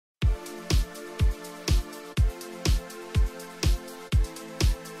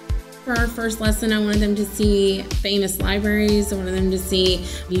For our first lesson, I wanted them to see famous libraries. I wanted them to see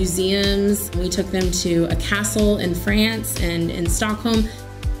museums. We took them to a castle in France and in Stockholm.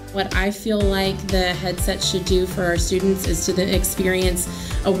 What I feel like the headset should do for our students is to experience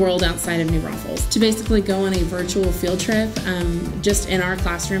a world outside of New Braunfels. To basically go on a virtual field trip just in our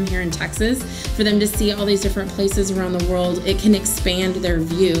classroom here in Texas, for them to see all these different places around the world. It can expand their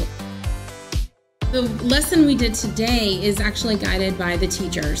view. The lesson we did today is actually guided by the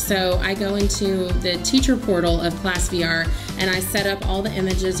teacher. So I go into the teacher portal of ClassVR and I set up all the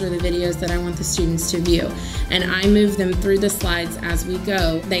images or the videos that I want the students to view. And I move them through the slides as we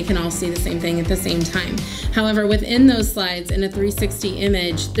go. They can all see the same thing at the same time. However, within those slides in a 360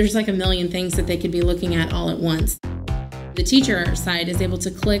 image, there's like a million things that they could be looking at all at once. The teacher side is able to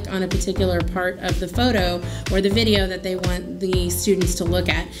click on a particular part of the photo or the video that they want the students to look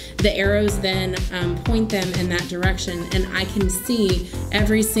at. The arrows then point them in that direction, and I can see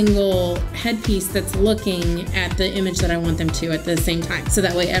every single headpiece that's looking at the image that I want them to at the same time. So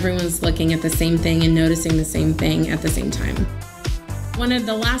that way everyone's looking at the same thing and noticing the same thing at the same time. One of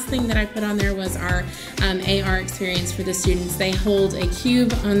the last thing that I put on there was our AR experience for the students. They hold a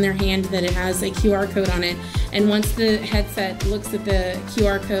cube on their hand that it has a QR code on it, and once the headset looks at the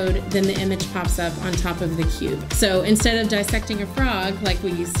QR code, then the image pops up on top of the cube. So instead of dissecting a frog like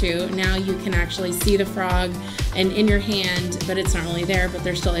we used to, now you can actually see the frog and in your hand, but it's not really there, but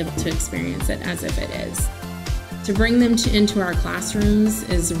they're still able to experience it as if it is. To bring them into our classrooms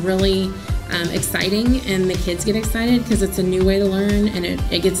is really exciting, and the kids get excited because it's a new way to learn, and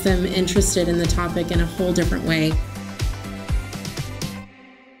it gets them interested in the topic in a whole different way.